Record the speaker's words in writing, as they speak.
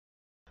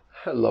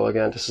Hello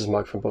again, this is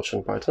Mike from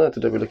Boatshed Brighton, and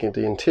today we're looking at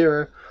the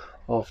interior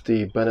of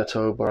the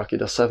Beneteau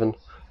Barracuda 7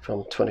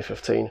 from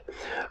 2015.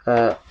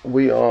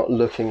 We are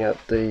looking at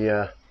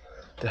the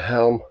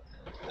helm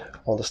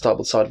on the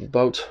starboard side of the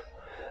boat.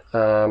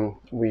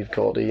 We've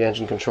got the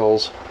engine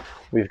controls,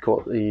 we've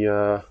got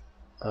the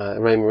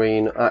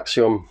Raymarine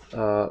Axiom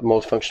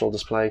multifunctional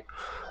display,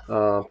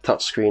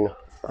 touchscreen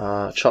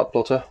chart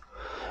plotter,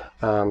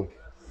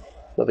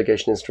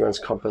 navigation instruments,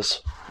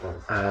 compass,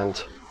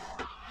 and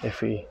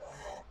if we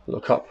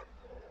look up,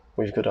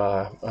 we've got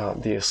our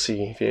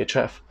DSC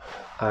VHF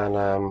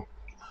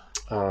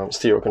and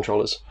stereo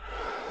controllers.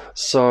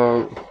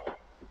 So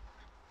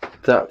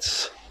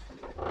that's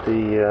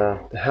the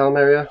helm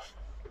area.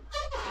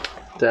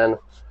 Then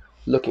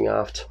looking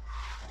aft,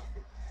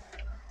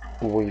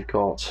 we've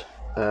got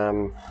a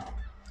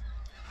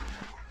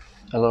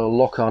little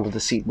locker under the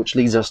seat, which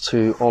leads us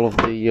to all of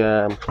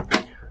the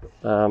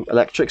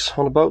electrics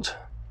on the boat.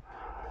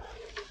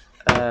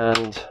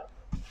 And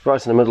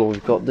right in the middle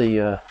we've got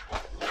the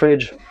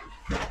fridge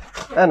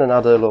and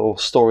another little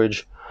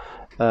storage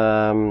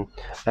and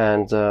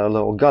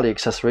little galley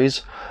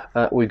accessories.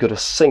 We've got a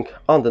sink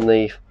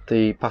underneath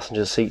the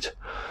passenger seat,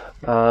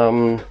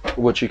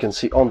 which you can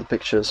see on the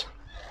pictures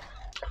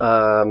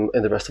in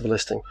the rest of the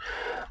listing.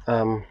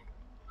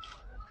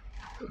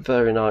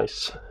 Very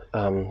nice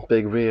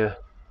big rear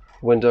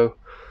window,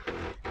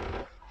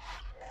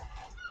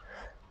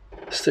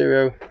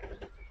 stereo,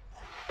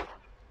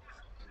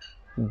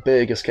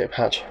 big escape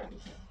hatch,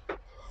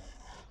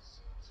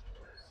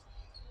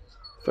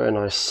 very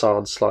nice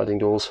SARD sliding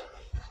doors,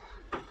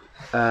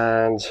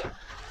 and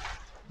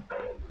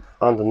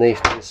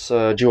underneath this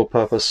dual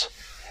purpose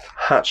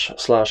hatch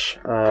slash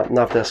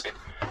nav desk,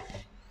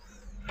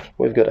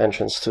 we've got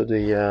entrance to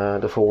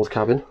the forward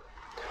cabin.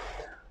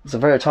 It's a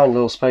very tiny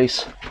little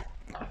space,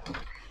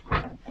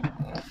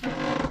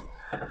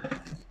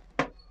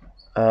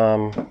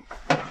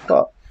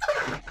 but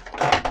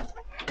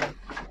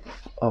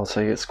I would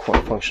say it's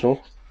quite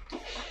functional.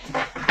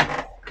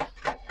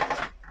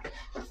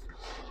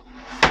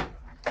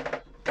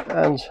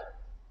 And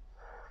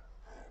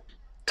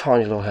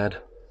tiny little head.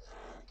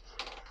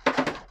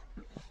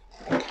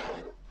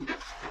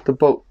 The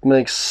boat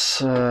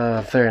makes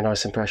a very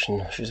nice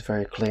impression. She's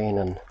very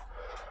clean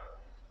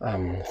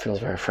and feels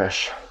very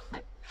fresh.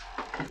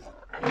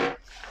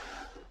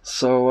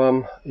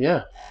 So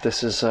yeah,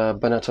 this is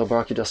Beneteau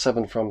Barracuda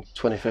 7 from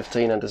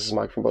 2015, and this is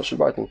Mike from Boatshed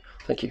Brighton.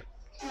 Thank you.